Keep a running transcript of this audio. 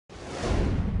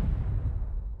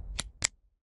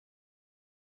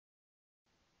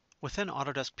Within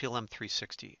Autodesk PLM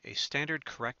 360, a standard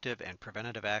corrective and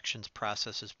preventative actions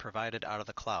process is provided out of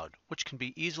the cloud, which can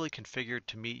be easily configured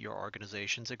to meet your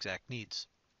organization's exact needs.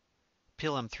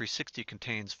 PLM 360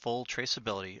 contains full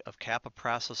traceability of CAPA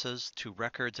processes to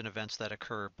records and events that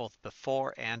occur both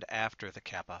before and after the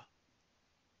CAPA.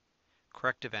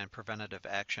 Corrective and preventative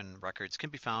action records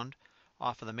can be found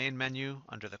off of the main menu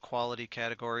under the Quality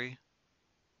category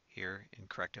here in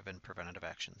Corrective and Preventative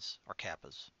Actions, or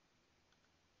CAPAs.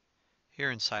 Here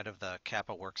inside of the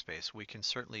CAPA workspace, we can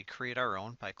certainly create our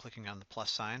own by clicking on the plus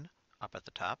sign up at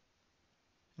the top.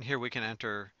 And here we can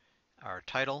enter our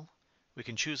title. We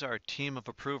can choose our team of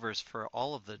approvers for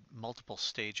all of the multiple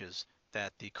stages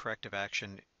that the corrective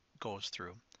action goes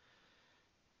through.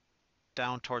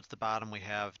 Down towards the bottom, we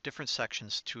have different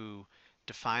sections to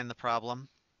define the problem,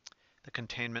 the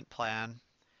containment plan,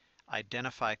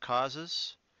 identify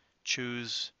causes,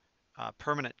 choose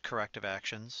permanent corrective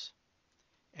actions,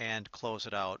 and close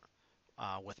it out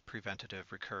with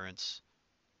preventative recurrence.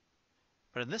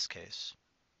 But in this case,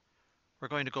 we're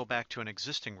going to go back to an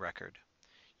existing record.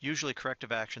 Usually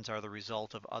corrective actions are the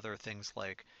result of other things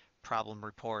like problem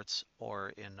reports,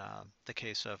 or in the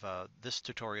case of this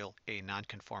tutorial, a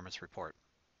nonconformance report.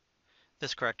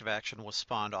 This corrective action was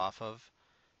spawned off of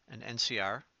an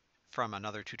NCR from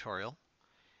another tutorial,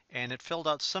 and it filled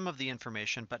out some of the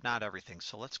information but not everything.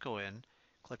 So let's go in,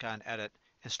 click on Edit,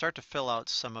 and start to fill out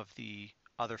some of the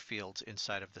other fields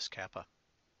inside of this CAPA.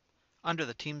 Under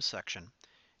the Teams section,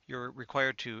 you're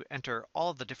required to enter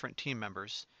all of the different team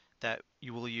members that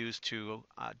you will use to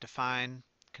define,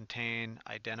 contain,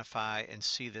 identify, and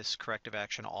see this corrective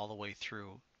action all the way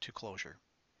through to closure.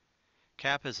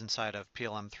 CAPAs inside of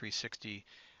PLM 360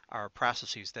 are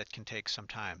processes that can take some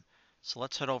time. So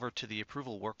let's head over to the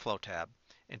Approval Workflow tab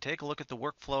and take a look at the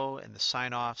workflow and the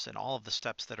sign-offs and all of the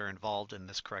steps that are involved in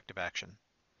this corrective action.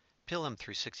 PLM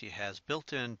 360 has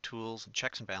built-in tools and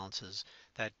checks and balances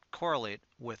that correlate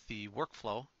with the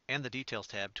workflow and the Details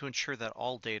tab to ensure that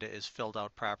all data is filled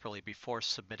out properly before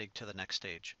submitting to the next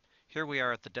stage. Here we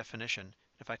are at the definition.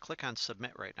 If I click on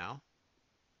Submit right now,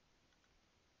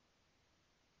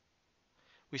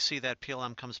 we see that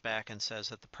PLM comes back and says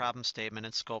that the problem statement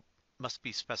and scope must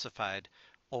be specified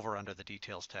over under the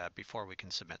Details tab before we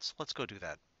can submit. So let's go do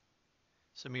that.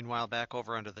 So meanwhile, back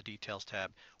over under the Details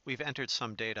tab, we've entered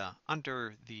some data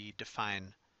under the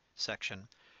Define section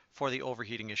for the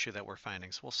overheating issue that we're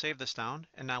finding. So we'll save this down,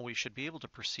 and now we should be able to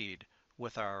proceed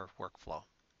with our workflow.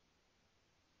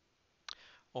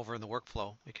 Over in the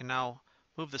workflow, we can now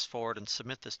move this forward and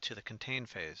submit this to the Contain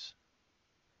phase.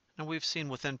 Now we've seen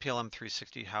within PLM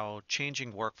 360 how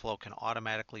changing workflow can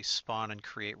automatically spawn and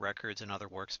create records in other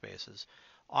workspaces.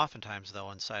 Oftentimes,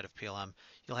 though, inside of PLM,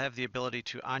 you'll have the ability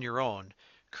to, on your own,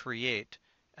 create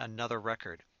another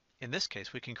record. In this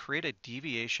case, we can create a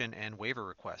deviation and waiver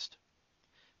request.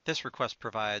 This request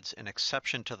provides an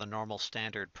exception to the normal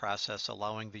standard process,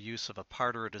 allowing the use of a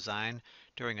part or a design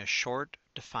during a short,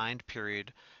 defined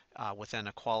period within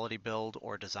a quality build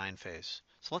or design phase.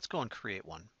 So let's go and create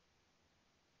one.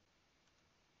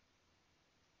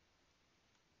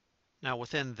 Now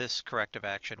within this corrective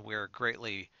action, we're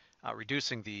greatly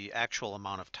reducing the actual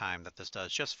amount of time that this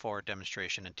does just for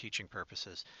demonstration and teaching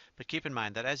purposes. But keep in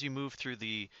mind that as you move through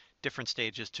the different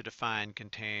stages to define,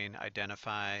 contain,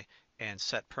 identify, and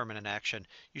set permanent action,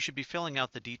 you should be filling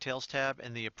out the Details tab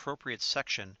and the appropriate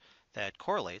section that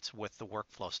correlates with the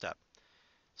workflow step.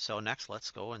 So next, let's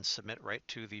go and submit right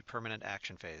to the permanent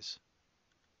action phase.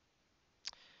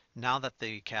 Now that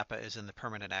the CAPA is in the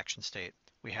permanent action state,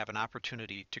 we have an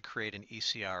opportunity to create an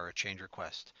ECR, or a change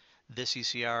request. This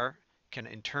ECR can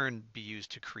in turn be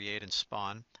used to create and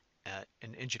spawn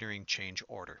an engineering change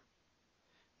order.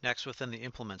 Next, within the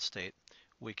implement state,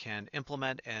 we can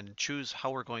implement and choose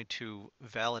how we're going to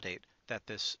validate that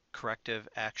this corrective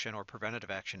action or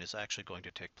preventative action is actually going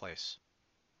to take place.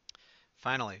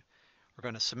 Finally, we're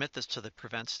going to submit this to the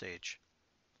prevent stage.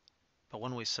 But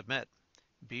when we submit,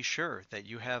 be sure that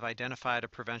you have identified a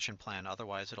prevention plan,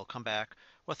 otherwise it'll come back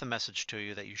with a message to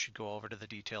you that you should go over to the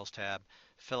Details tab,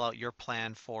 fill out your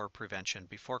plan for prevention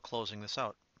before closing this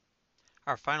out.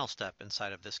 Our final step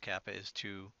inside of this CAPA is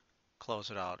to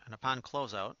close it out, and upon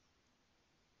closeout,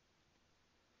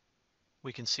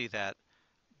 we can see that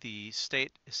the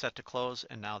state is set to close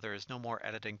and now there is no more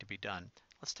editing to be done.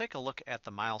 Let's take a look at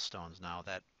the milestones now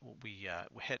that we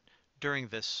hit during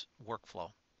this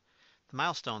workflow. The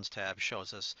Milestones tab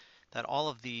shows us that all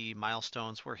of the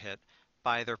milestones were hit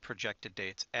by their projected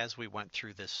dates as we went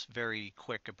through this very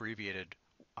quick abbreviated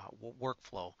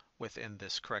workflow within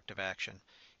this corrective action.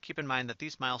 Keep in mind that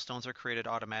these milestones are created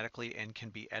automatically and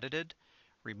can be edited,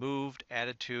 removed,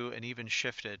 added to, and even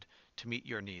shifted to meet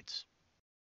your needs.